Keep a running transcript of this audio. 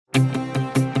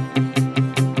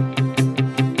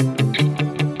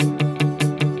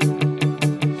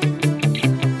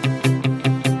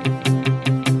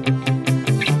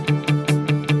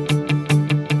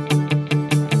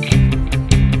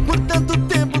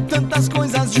as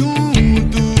coisas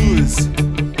juntos.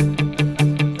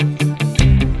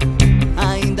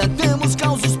 Ainda temos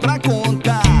causos pra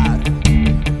contar.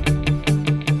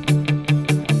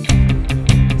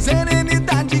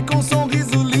 Serenidade com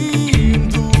sorriso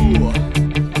lindo.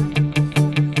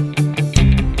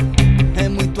 É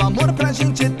muito amor pra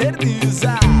gente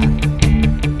eternizar.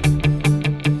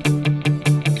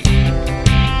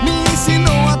 Me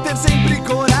ensinou a ter sempre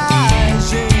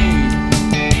coragem.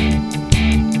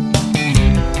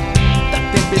 Da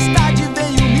tempestade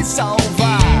veio me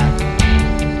salvar.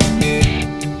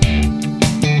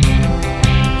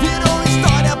 Virou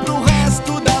história pro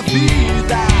resto da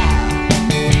vida.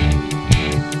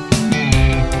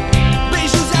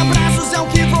 Beijos e abraços é o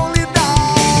que vou lhe dar.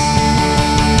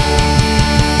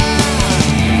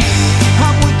 Há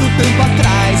muito tempo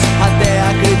atrás até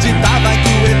acreditava que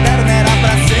o eterno era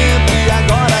pra sempre.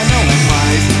 Agora não é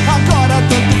mais, agora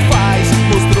tanto faz.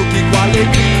 Mostrou que com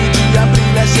alegria o dia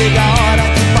brilha. Chega a hora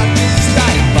de partir,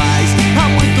 estar em paz. Há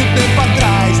muito tempo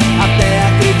atrás até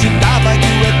acreditava que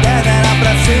o eterno era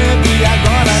pra sempre.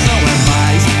 Agora não é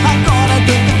mais, agora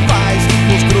tanto faz.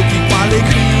 Mostrou que com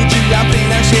alegria o dia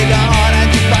brilha. Chega a hora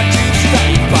de partir, estar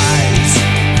em paz.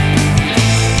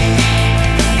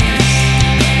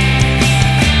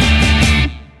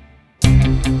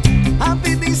 A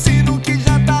vida ensina o que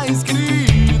já tá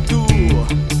escrito.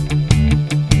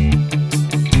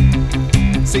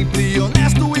 Sempre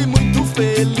honesto e muito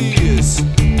feliz.